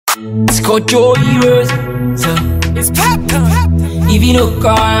It's Kojo heroes, so it's popcorn. If you don't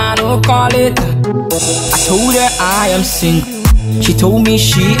call, I don't call it. I told her I am single. She told me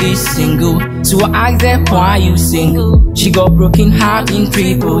she is single. So I asked her, why you single? She got broken heart in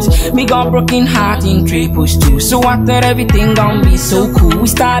triples. Me got broken heart in triples too. So I thought everything gon' be so cool. We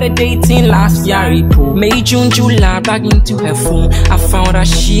started dating last year, May, June, July, back into her phone. I found out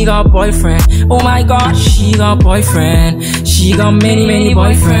she got boyfriend. Oh my god, she got boyfriend. She got many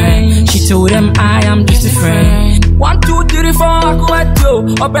boyfriends. She told them I am just a friend. 1, 2, 3, 4, I go at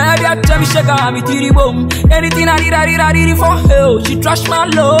you. Oh baby, I tell me she got me to the bone. Anything I did it for her. She trust my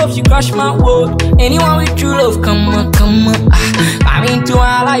love, she crush my world. Anyone with true love, come on. I'm into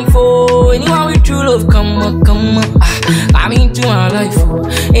my life, oh. Anyone with true love, come on. I'm into my life, oh.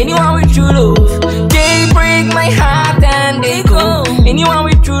 Anyone with true love, they break my heart and they go. Anyone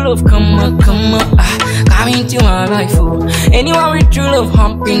with true love, come on. I'm into my life, oh. Anyone with true love,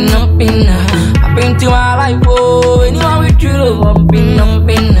 humping up into my life, oh. Anyone with true love, humping up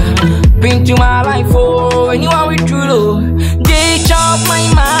into my life, oh. Anyone with true love, they chop my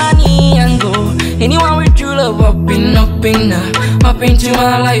money and go. Anyone with true love, up into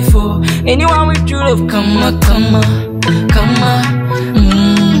my life, oh. Anyone with true love, come on.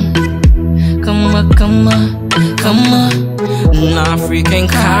 An African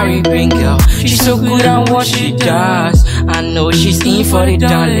Caribbean girl, she's so good at what she does. I know she's in for the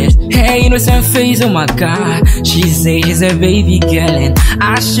dollars. Her innocent face, oh my god. She say she's a baby girl and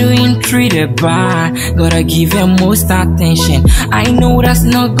I shouldn't treat her bad. Gotta give her most attention. I know that's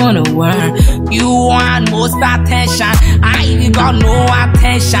not gonna work. You want most attention, I got no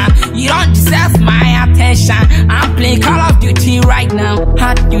attention. You don't deserve my attention. I'm playing Call of Duty right now.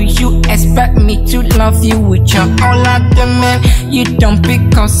 How do you expect me to love you with your all of the men? You don't pick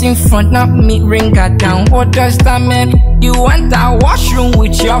us in front of me, ring her down. What does that mean? You want that washroom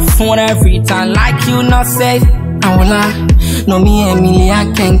with your phone every time, like you not safe. I will lie, no me Emily,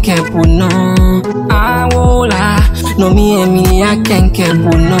 I can't keep no. I will lie, no me Emily, I can't keep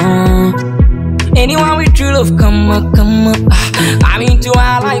no. Anyone with true love, come on. I'm into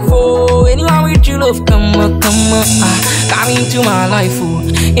my life, oh. Anyone with true love, come on. I'm into my life, oh.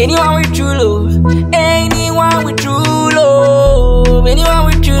 Anyone with true love, anyone with true love, anyone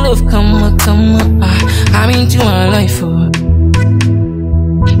with